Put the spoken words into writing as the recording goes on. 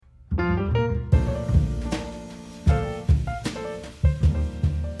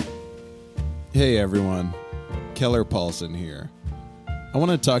Hey everyone, Keller Paulson here. I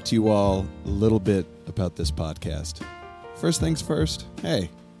want to talk to you all a little bit about this podcast. First things first, hey,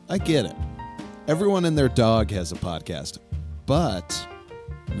 I get it. Everyone and their dog has a podcast, but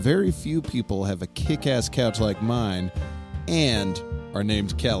very few people have a kick-ass couch like mine and are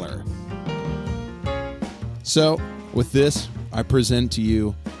named Keller. So, with this, I present to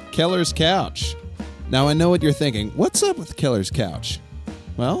you Keller's Couch. Now, I know what you're thinking. What's up with Keller's Couch?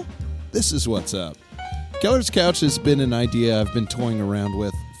 Well, this is what's up. Keller's Couch has been an idea I've been toying around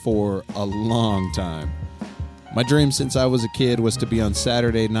with for a long time. My dream since I was a kid was to be on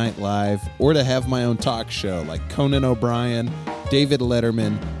Saturday Night Live or to have my own talk show like Conan O'Brien, David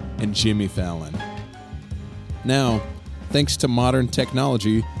Letterman, and Jimmy Fallon. Now, thanks to modern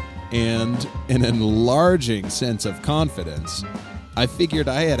technology and an enlarging sense of confidence, I figured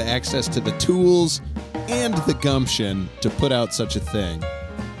I had access to the tools and the gumption to put out such a thing.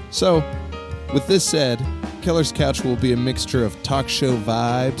 So, with this said, Keller's Couch will be a mixture of talk show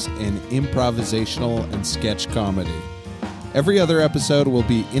vibes and improvisational and sketch comedy. Every other episode will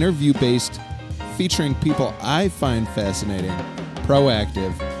be interview-based, featuring people I find fascinating,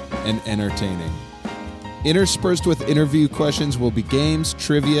 proactive, and entertaining. Interspersed with interview questions will be games,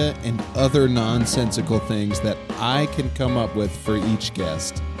 trivia, and other nonsensical things that I can come up with for each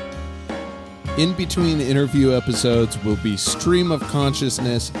guest. In between interview episodes will be stream of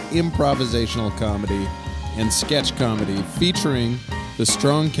consciousness, improvisational comedy, and sketch comedy featuring the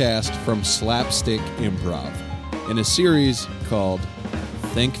strong cast from Slapstick Improv in a series called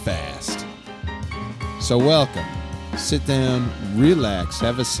Think Fast. So welcome. Sit down, relax,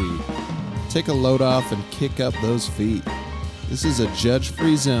 have a seat, take a load off, and kick up those feet. This is a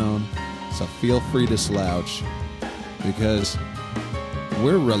judge-free zone, so feel free to slouch because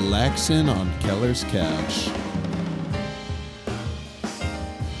we're relaxing on Keller's Couch.